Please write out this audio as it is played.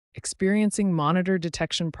Experiencing monitor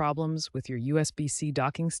detection problems with your USB-C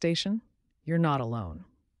docking station? You're not alone.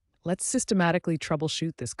 Let's systematically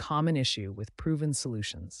troubleshoot this common issue with proven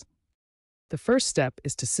solutions. The first step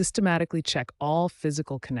is to systematically check all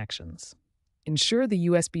physical connections. Ensure the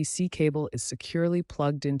USB-C cable is securely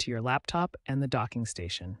plugged into your laptop and the docking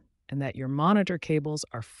station, and that your monitor cables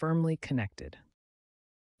are firmly connected.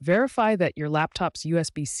 Verify that your laptop's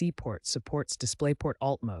USB-C port supports DisplayPort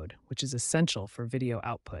Alt mode, which is essential for video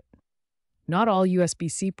output. Not all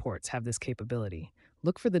USB-C ports have this capability.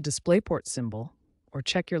 Look for the DisplayPort symbol or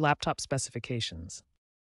check your laptop specifications.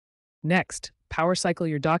 Next, power cycle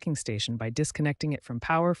your docking station by disconnecting it from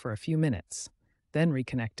power for a few minutes, then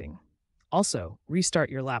reconnecting. Also, restart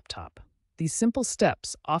your laptop. These simple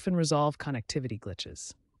steps often resolve connectivity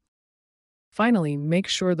glitches. Finally, make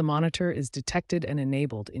sure the monitor is detected and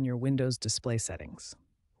enabled in your Windows display settings.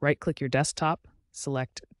 Right-click your desktop,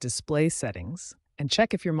 select Display Settings, and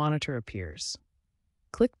check if your monitor appears.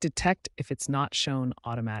 Click Detect if it's not shown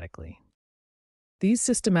automatically. These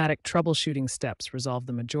systematic troubleshooting steps resolve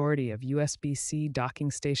the majority of USB-C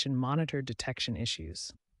docking station monitor detection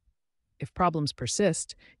issues. If problems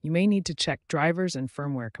persist, you may need to check drivers and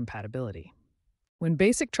firmware compatibility. When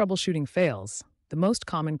basic troubleshooting fails, the most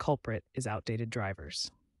common culprit is outdated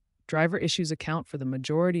drivers. Driver issues account for the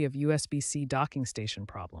majority of USB-C docking station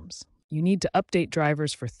problems. You need to update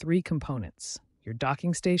drivers for 3 components: your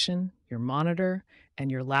docking station, your monitor,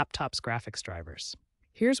 and your laptop's graphics drivers.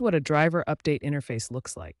 Here's what a driver update interface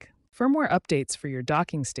looks like. Firmware updates for your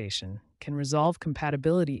docking station can resolve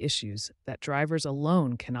compatibility issues that drivers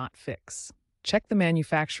alone cannot fix. Check the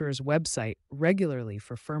manufacturer's website regularly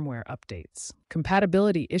for firmware updates.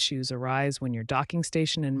 Compatibility issues arise when your docking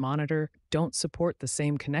station and monitor don't support the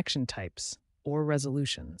same connection types or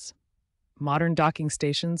resolutions. Modern docking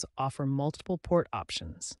stations offer multiple port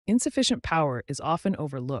options. Insufficient power is often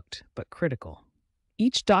overlooked, but critical.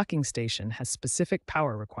 Each docking station has specific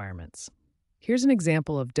power requirements. Here's an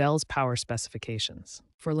example of Dell's power specifications.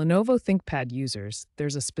 For Lenovo ThinkPad users,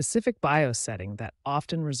 there's a specific BIOS setting that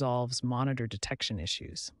often resolves monitor detection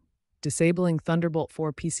issues. Disabling Thunderbolt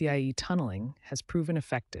 4 PCIe tunneling has proven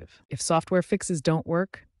effective. If software fixes don't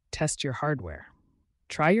work, test your hardware.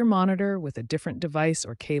 Try your monitor with a different device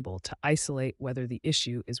or cable to isolate whether the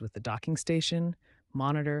issue is with the docking station,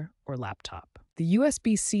 monitor, or laptop. The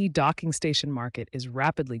USB-C docking station market is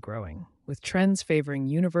rapidly growing, with trends favoring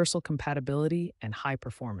universal compatibility and high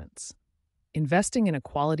performance. Investing in a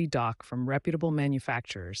quality dock from reputable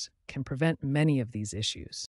manufacturers can prevent many of these issues.